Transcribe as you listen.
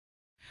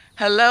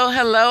Hello,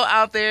 hello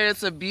out there.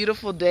 It's a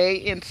beautiful day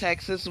in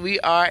Texas. We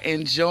are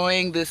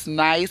enjoying this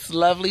nice,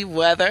 lovely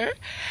weather.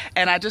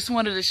 And I just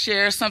wanted to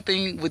share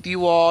something with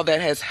you all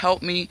that has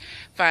helped me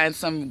find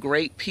some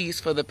great peace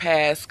for the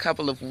past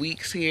couple of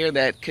weeks here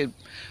that could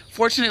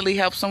fortunately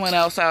help someone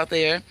else out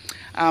there.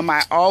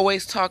 I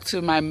always talk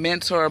to my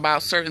mentor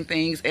about certain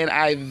things and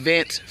I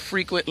vent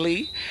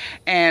frequently.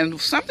 And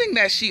something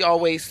that she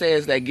always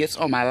says that gets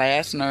on my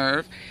last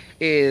nerve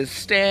is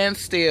stand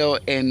still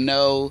and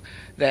know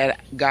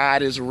that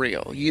God is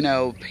real. You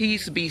know,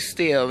 peace be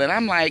still. And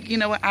I'm like, you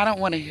know what? I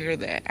don't want to hear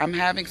that. I'm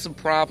having some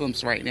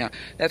problems right now.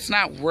 That's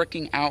not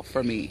working out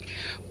for me.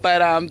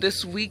 But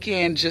this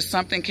weekend, just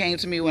something came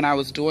to me when I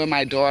was doing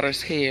my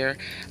daughter's hair.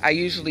 I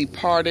usually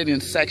part it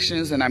in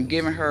sections and I'm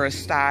giving her a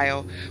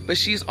style, but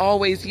she's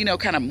always, you know,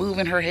 kind of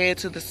moving her head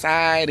to the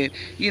side. And,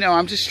 you know,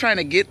 I'm just trying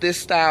to get this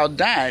style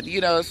done.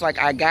 You know, it's like,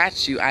 I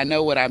got you. I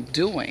know what I'm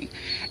doing.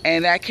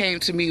 And that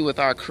came to me with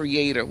our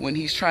Creator when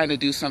He's trying to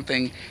do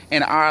something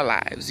in our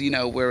lives. You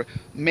know, we're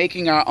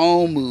making our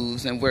own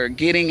moves and we're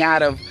getting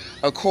out of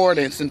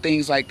accordance and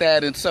things like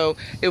that. And so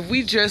if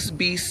we just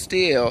be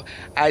still,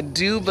 I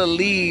do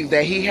believe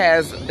that He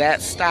has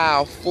that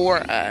style for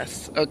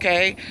us,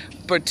 okay?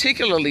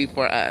 Particularly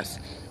for us.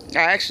 I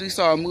actually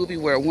saw a movie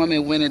where a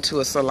woman went into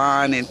a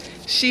salon and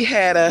she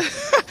had a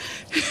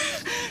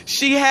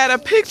she had a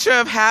picture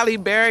of Halle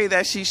Berry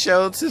that she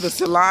showed to the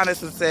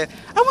salonist and said,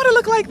 I want to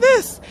look like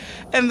this.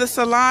 And the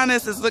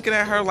salonist is looking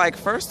at her like,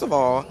 first of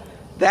all,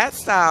 that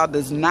style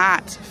does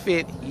not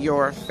fit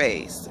your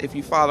face, if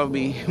you follow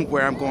me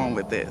where I'm going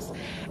with this.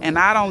 And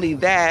not only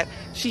that,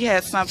 she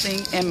had something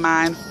in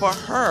mind for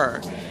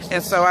her.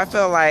 And so I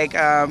feel like,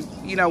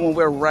 you know, when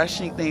we're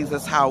rushing things,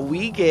 that's how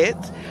we get.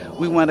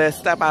 We want to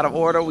step out of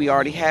order. We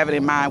already have it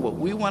in mind what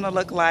we want to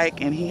look like.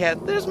 And He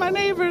had, there's my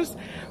neighbors,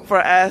 for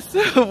us,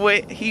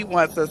 what He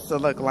wants us to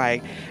look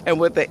like and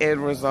what the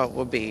end result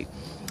will be.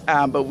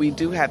 But we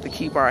do have to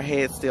keep our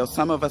heads still.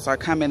 Some of us are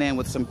coming in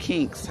with some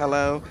kinks.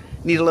 Hello?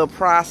 Need a little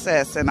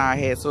process in our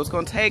head. So it's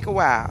going to take a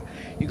while.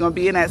 You're going to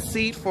be in that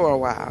seat for a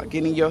while,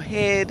 getting your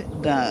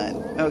head done,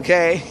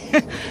 okay?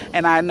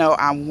 And I know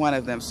I'm one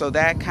of them. So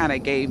that kind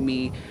of gave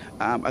me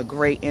a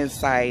great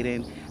insight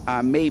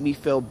and made me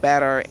feel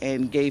better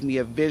and gave me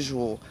a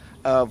visual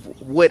of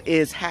what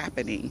is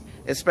happening,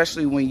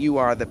 especially when you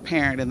are the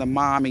parent and the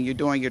mom and you're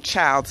doing your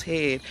child's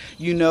head.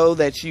 You know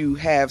that you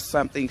have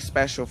something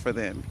special for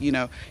them. You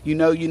know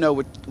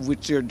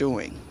what you're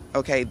doing.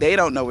 Okay, they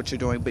don't know what you're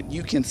doing, but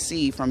you can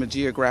see from a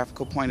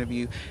geographical point of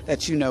view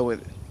that you know what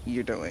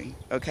you're doing.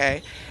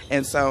 Okay,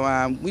 and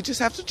so we just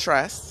have to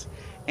trust,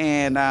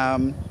 and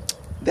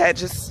that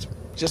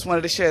just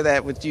wanted to share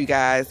that with you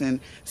guys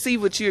and see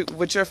what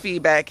your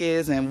feedback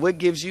is and what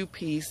gives you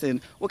peace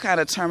and what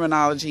kind of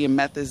terminology and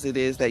methods it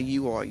is that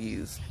you all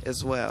use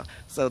as well.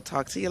 So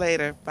talk to you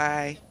later.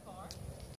 Bye.